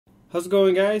How's it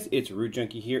going, guys? It's Root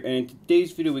Junkie here, and in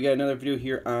today's video we got another video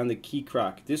here on the Key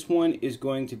Croc. This one is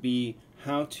going to be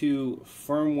how to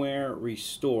firmware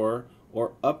restore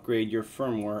or upgrade your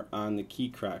firmware on the Key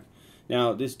Croc.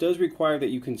 Now this does require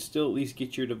that you can still at least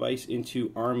get your device into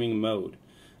arming mode.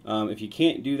 If you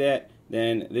can't do that,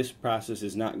 then this process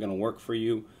is not going to work for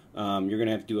you. You're going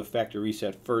to have to do a factory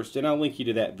reset first, and I'll link you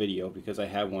to that video because I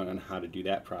have one on how to do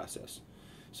that process.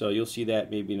 So you'll see that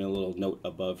maybe in a little note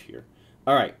above here.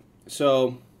 Alright.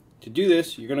 So to do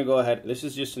this, you're going to go ahead, this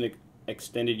is just an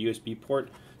extended USB port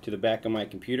to the back of my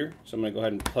computer. So I'm going to go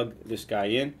ahead and plug this guy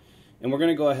in, and we're going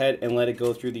to go ahead and let it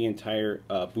go through the entire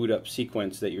boot up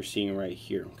sequence that you're seeing right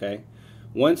here. Okay.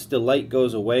 Once the light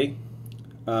goes away,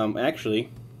 actually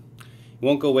it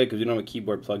won't go away because we don't have a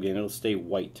keyboard plugged in, it'll stay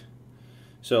white.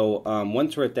 So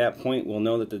once we're at that point, we'll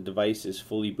know that the device is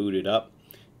fully booted up,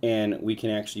 and we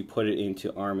can actually put it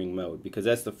into arming mode, because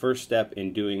that's the first step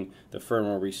in doing the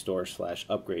firmware restore /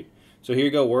 upgrade. So here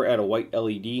you go, we're at a white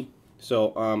LED.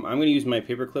 So I'm going to use my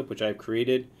paperclip, which I've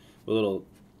created with a little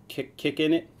kick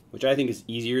in it, which I think is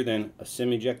easier than a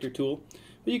SIM ejector tool,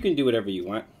 but you can do whatever you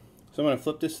want. So I'm going to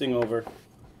flip this thing over,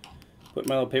 put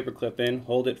my little paperclip in,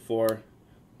 hold it for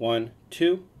 1,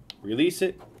 2, release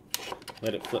it,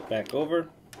 let it flip back over,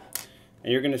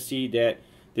 and you're going to see that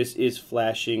this is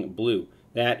flashing blue.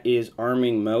 That is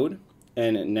arming mode,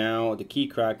 and now the Key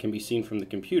Croc can be seen from the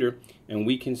computer, and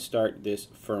we can start this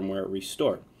firmware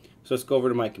restore. So let's go over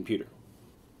to my computer.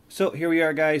 So here we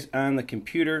are, guys, on the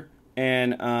computer,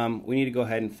 and we need to go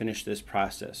ahead and finish this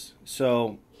process.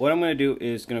 So what I'm going to do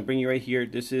is going to bring you right here.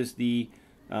 This is the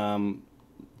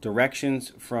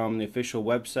directions from the official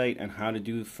website on how to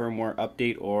do firmware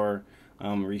update or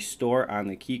restore on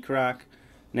the Key Croc.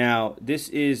 Now this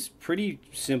is pretty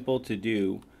simple to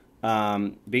do.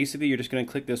 Basically, you're just going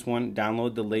to click this one,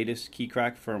 download the latest Key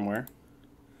Croc firmware,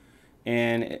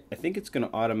 and I think it's going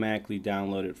to automatically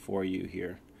download it for you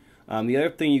here. The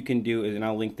other thing you can do is, and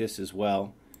I'll link this as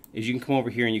well, is you can come over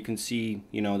here and you can see,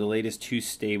 the latest 2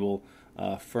 stable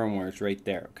firmwares right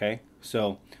there. Okay,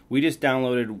 so we just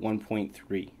downloaded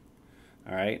 1.3.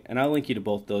 All right, and I'll link you to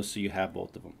both those so you have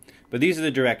both of them. But these are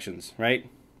the directions, right?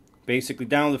 Basically,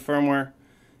 download the firmware,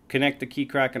 connect the Key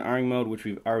Croc in arming mode, which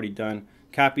we've already done.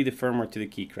 Copy the firmware to the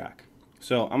Key Croc.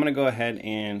 So I'm going to go ahead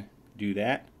and do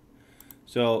that.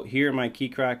 So here my Key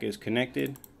Croc is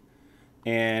connected,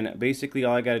 and basically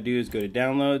all I got to do is go to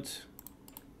downloads,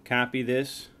 copy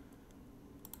this,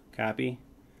 copy,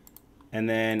 and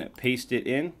then paste it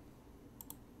in,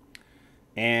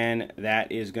 and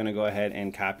that is going to go ahead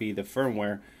and copy the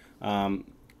firmware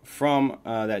from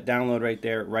that download right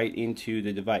there right into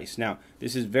the device. Now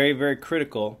this is very, very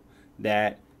critical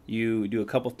that you do a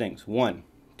couple things. One,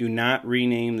 do not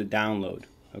rename the download.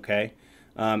 Okay,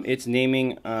 its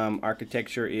naming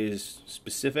architecture is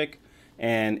specific,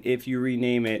 and if you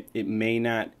rename it, it may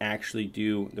not actually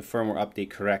do the firmware update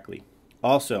correctly.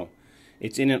 Also,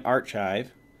 it's in an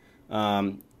archive,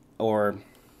 or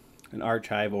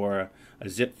a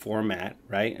zip format,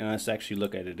 right? And let's actually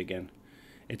look at it again.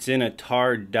 It's in a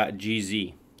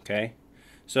tar.gz. Okay,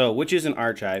 so which is an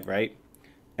archive, right?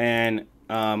 And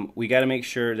we got to make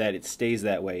sure that it stays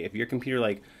that way. If your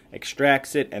computer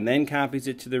extracts it and then copies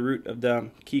it to the root of the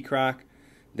Key Croc,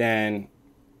 then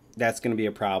that's going to be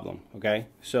a problem. Okay,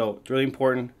 so it's really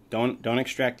important. Don't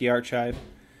extract the archive,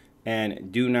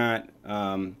 and do not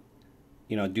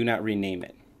do not rename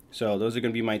it. So those are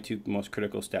going to be my 2 most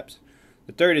critical steps.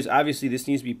 The third is, obviously this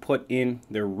needs to be put in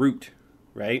the root,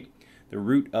 right? The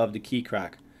root of the Key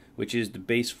Croc, which is the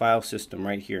base file system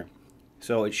right here.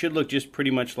 So it should look just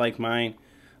pretty much like mine.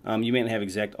 You may not have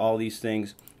exact all these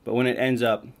things, but when it ends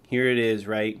up, here it is,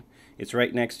 right? It's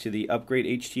right next to the upgrade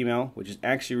HTML, which is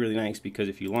actually really nice, because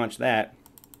if you launch that,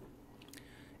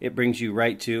 it brings you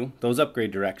right to those upgrade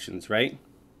directions, right?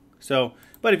 So,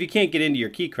 but if you can't get into your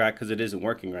Key Croc because it isn't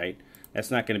working right,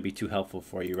 that's not going to be too helpful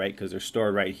for you, right? Because they're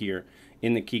stored right here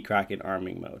in the Key Croc in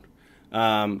arming mode.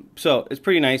 So it's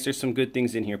pretty nice. There's some good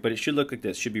things in here, but it should look like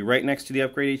this. It should be right next to the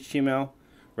upgrade HTML.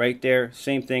 Right there,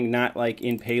 same thing, not like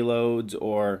in payloads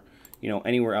or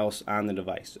anywhere else on the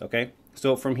device. Okay,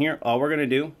 so from here, all we're going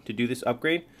to do this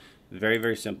upgrade, very,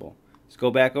 very simple. Let's go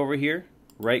back over here,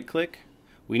 right click.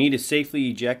 We need to safely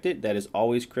eject it. That is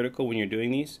always critical when you're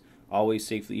doing these. Always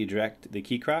safely eject the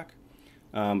Key Croc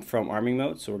from arming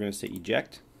mode. So we're going to say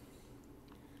eject,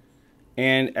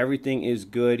 and everything is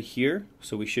good here,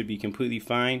 so we should be completely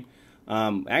fine.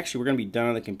 Actually, we're going to be done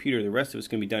on the computer. The rest of it's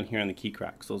going to be done here on the Key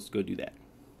Croc. So let's go do that.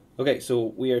 Okay,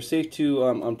 so we are safe to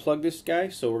unplug this guy,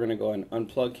 so we're going to go and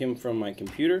unplug him from my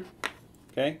computer.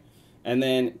 Okay, and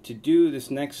then to do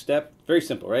this next step, very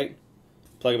simple, right?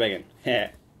 Plug it back in.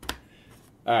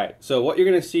 Alright, so what you're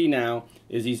going to see now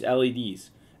is these LEDs,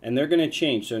 and they're going to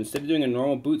change. So instead of doing a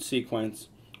normal boot sequence,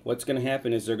 what's going to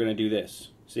happen is they're going to do this.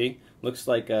 See? Looks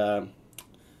like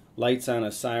lights on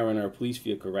a siren or a police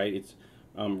vehicle, right? It's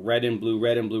red and blue,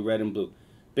 red and blue, red and blue.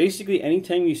 Basically,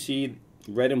 anytime you see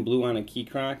red and blue on a Key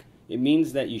Croc, it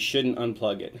means that you shouldn't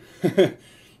unplug it.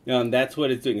 That's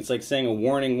what it's doing. It's like saying a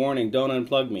warning, warning, don't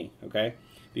unplug me, okay?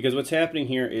 Because what's happening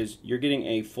here is you're getting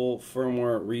a full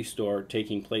firmware restore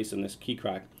taking place on this Key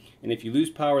Croc. And if you lose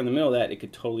power in the middle of that, it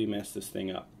could totally mess this thing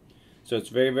up. So it's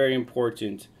very, very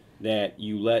important that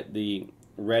you let the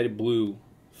red-blue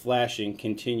flashing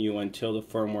continue until the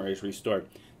firmware is restored.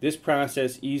 This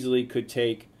process easily could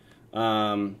take,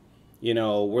 you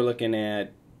know, we're looking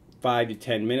at 5 to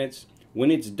 10 minutes.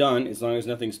 When it's done, as long as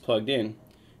nothing's plugged in,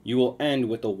 you will end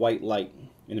with a white light.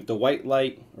 And if the white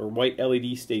light or white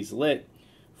LED stays lit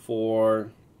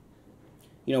for,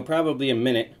 you know, probably a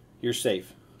minute, you're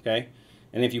safe, okay?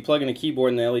 And if you plug in a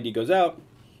keyboard and the LED goes out,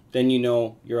 then you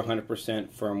know you're 100%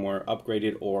 firmware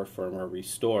upgraded or firmware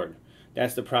restored.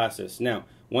 That's the process. Now,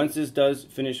 once this does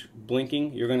finish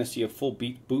blinking, you're going to see a full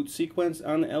boot sequence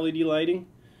on the LED lighting,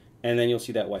 and then you'll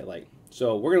see that white light.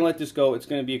 So we're going to let this go. It's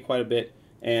going to be quite a bit,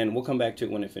 and we'll come back to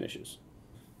it when it finishes.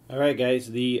 Alright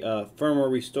guys, the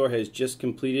firmware restore has just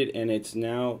completed, and it's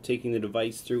now taking the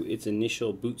device through its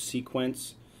initial boot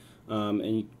sequence. And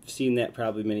you've seen that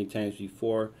probably many times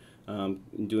before,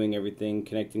 doing everything,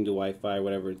 connecting to Wi-Fi,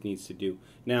 whatever it needs to do.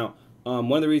 Now,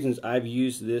 one of the reasons I've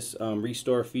used this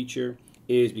restore feature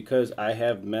is because I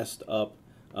have messed up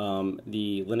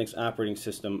the Linux operating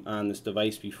system on this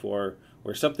device before,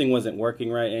 where something wasn't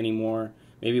working right anymore,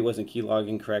 maybe it wasn't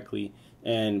keylogging correctly,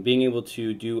 and being able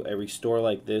to do a restore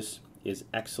like this is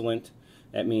excellent.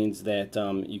 That means that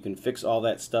you can fix all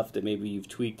that stuff that maybe you've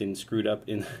tweaked and screwed up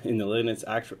in the Linux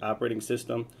operating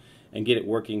system and get it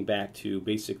working back to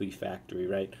basically factory,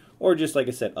 right? Or just like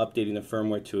I said, updating the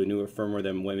firmware to a newer firmware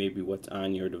than maybe what's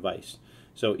on your device.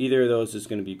 So either of those is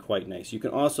going to be quite nice. You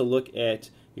can also look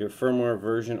at your firmware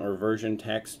version or version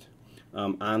text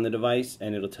on the device,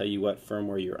 and it'll tell you what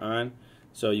firmware you're on.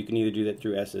 So you can either do that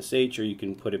through SSH, or you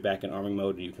can put it back in arming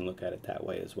mode, and you can look at it that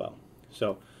way as well.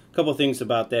 So a couple things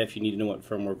about that if you need to know what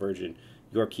firmware version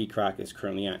your Key Croc is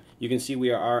currently on. You can see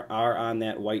we are on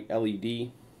that white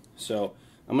LED. So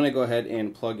I'm going to go ahead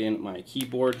and plug in my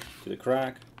keyboard to the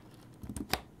Croc.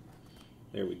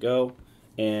 There we go.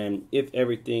 And if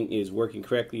everything is working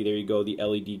correctly, there you go, the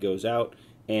LED goes out,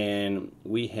 and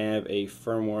we have a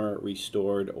firmware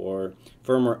restored or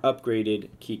firmware upgraded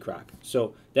Key Croc.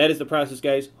 So that is the process,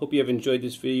 guys. Hope you have enjoyed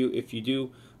this video. If you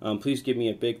do, please give me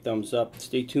a big thumbs up.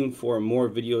 Stay tuned for more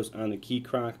videos on the Key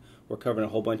Croc. We're covering a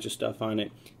whole bunch of stuff on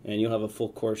it, and you'll have a full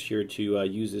course here to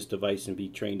use this device and be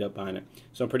trained up on it.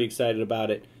 So I'm pretty excited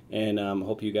about it, and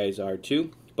hope you guys are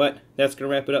too. But that's going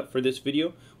to wrap it up for this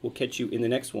video. We'll catch you in the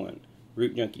next one.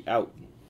 Root Junkie out.